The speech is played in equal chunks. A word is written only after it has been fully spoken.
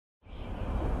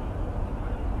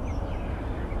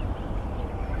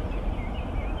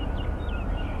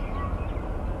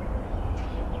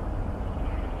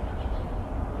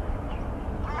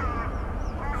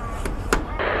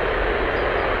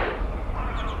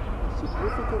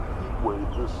significant heat wave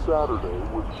this Saturday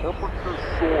with temperatures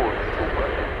soaring to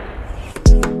record.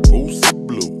 Boosie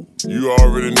Blue, you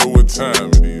already know what time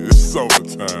it is. It's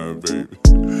summertime, baby.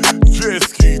 Jet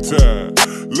ski time.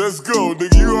 Let's go,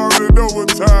 nigga. You already know what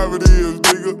time it is,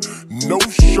 nigga. No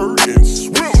shirt and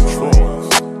swim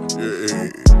trunks. Yeah.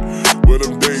 What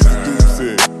them days do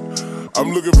said.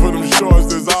 I'm looking for them shorts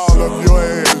that's all up your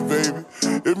ass, baby.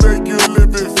 It make you a little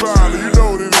bit finer. You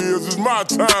know what it is. It's my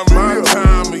time of year. My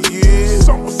time of year.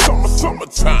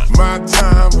 Summertime. My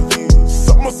time of year.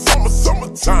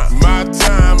 Summertime. My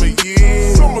time of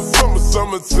year.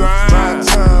 Summertime. My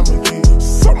time of year.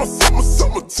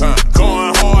 Summertime.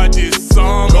 Going hard this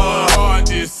summer.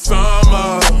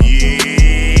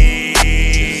 Yeah.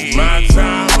 It's my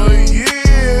time of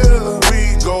year. We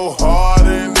go hard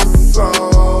in the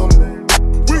summer.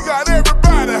 We got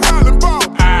everybody hollering about.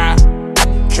 I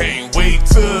can't wait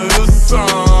till the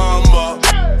summer.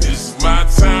 It's my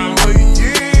time of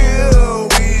year.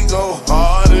 We go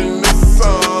hard in the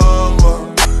summer.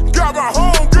 Got my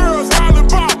homegirls hollering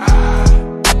about. I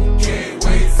can't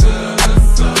wait till the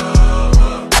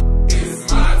summer.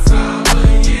 It's my time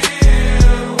of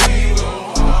year. We go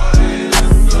hard in the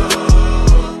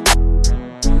summer.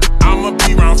 I'ma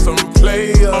be round some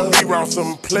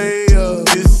players.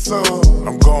 This song,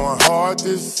 I'm going hard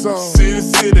this song.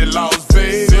 City, Las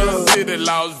Vegas.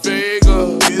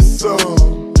 This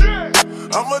song,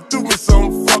 I'ma do me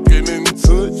some fucking and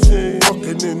touching.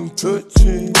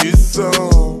 This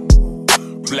song,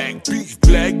 Black Beach,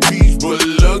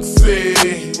 Biloxi.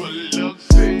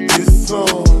 This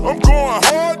song, I'm going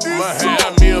hard this song. I'ma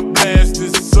have me a blast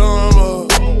this summer.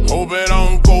 Hope it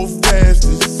don't go fast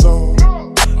this summer.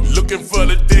 Looking for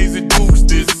the Daisy Dukes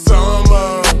this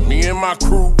summer. Me and my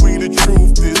crew, we the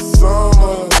truth this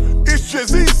summer. It's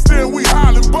just Easter, we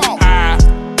hollering about. I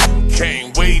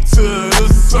can't wait till the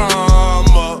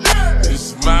summer.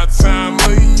 It's my time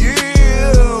of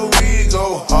year. We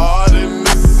go hard in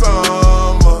the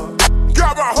summer.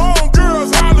 Got my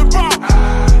homegirls hollering about. I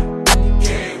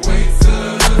can't wait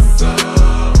till the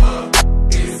summer.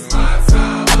 It's my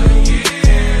time of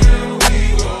year. We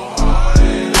go hard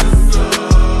in the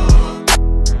summer.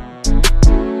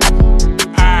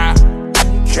 I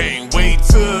can't wait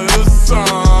till the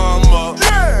summer.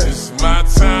 It's my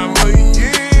time of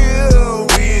year.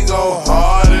 We go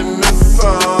hard in the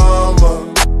summer.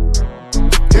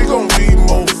 It gon' be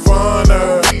more funner.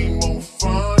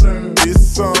 This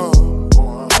song,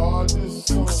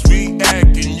 cause we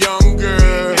acting younger.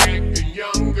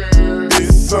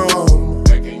 This song,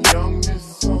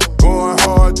 going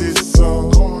hard this song.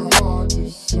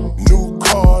 New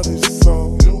car this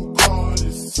song.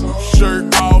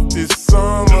 Shirt off this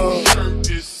summer.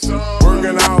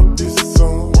 Working out this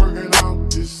song.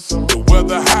 The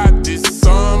weather hot this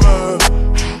summer.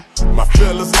 My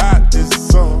fellas hot this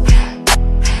summer.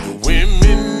 The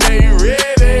women they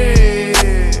ready.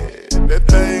 That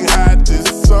thing hot this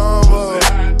summer.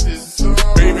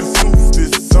 Baby suits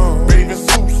this summer.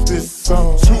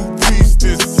 Two-piece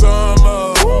this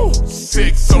summer.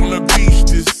 Sex on the beach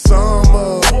this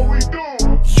summer.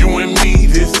 You and me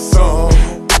this summer.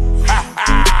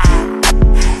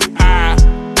 I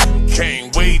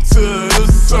can't wait till the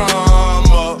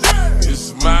summer.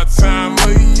 It's my time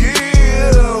of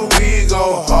year. We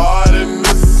go hard in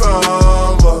the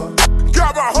summer.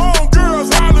 Got my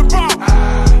homegirls hollering about. I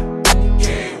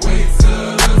can't wait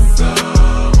till the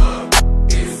summer.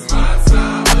 It's my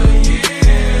time of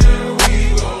year. We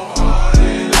go hard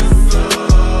in the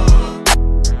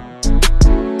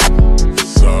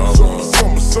summer.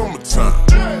 Summertime.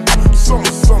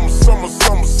 Summertime.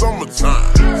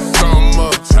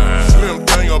 Slim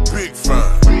thing or big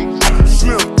fine.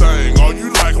 Slim thing, all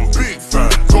you like I'm big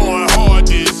fine. Going hard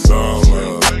this summer.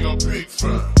 Slim thing or big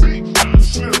fine.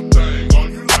 Slim thing, all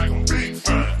you like I'm big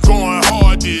fine. Going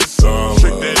hard this summer.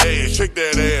 Shake that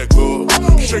ass, girl.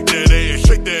 Shake that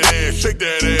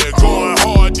ass. Going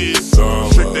hard this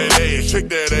summer. Shake that ass,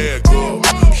 girl.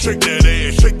 Shake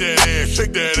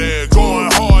that ass.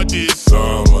 Going hard this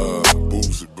summer.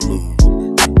 Boosie Blue.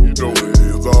 You know it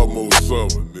is almost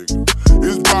summer, nigga.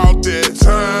 It's about that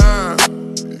time.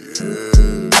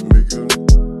 Yeah, nigga.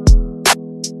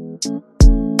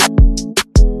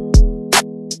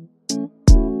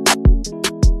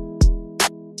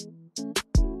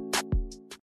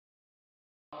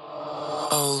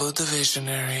 Oh, Lou the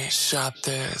Visionary, shop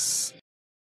this.